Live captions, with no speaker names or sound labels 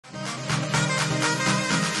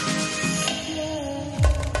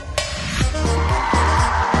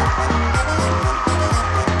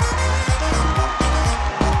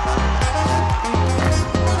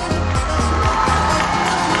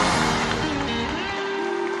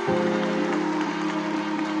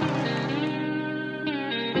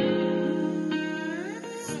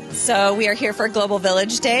So we are here for Global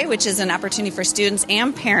Village Day, which is an opportunity for students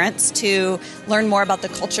and parents to learn more about the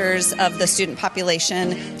cultures of the student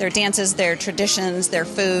population, their dances, their traditions, their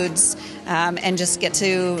foods, and just get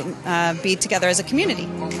to be together as a community.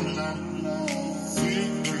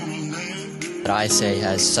 ISA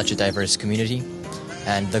has such a diverse community,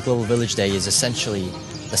 and the Global Village Day is essentially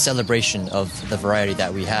a celebration of the variety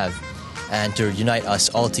that we have and to unite us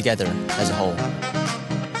all together as a whole.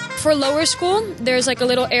 For lower school, there's like a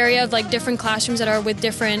little area of like different classrooms that are with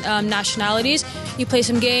different nationalities. You play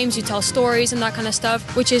some games, you tell stories and that kind of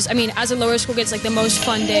stuff, which is, I mean, as a lower school gets like the most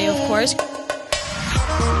fun day, of course.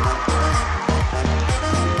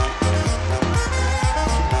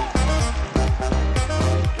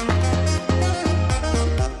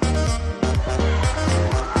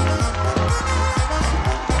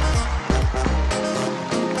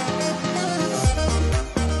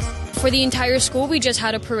 For the entire school, we just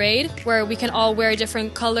had a parade where we can all wear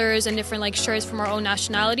different colors and different like shirts from our own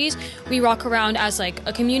nationalities. We walk around as like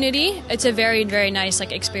a community. It's a very, very nice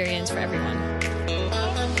like experience for everyone.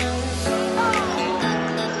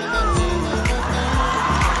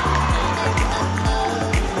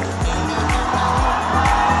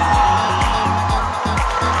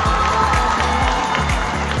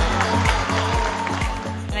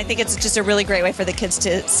 And I think it's just a really great way for the kids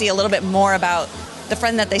to see a little bit more about the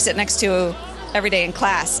friend that they sit next to every day in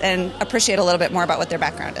class and appreciate a little bit more about what their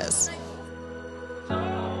background is.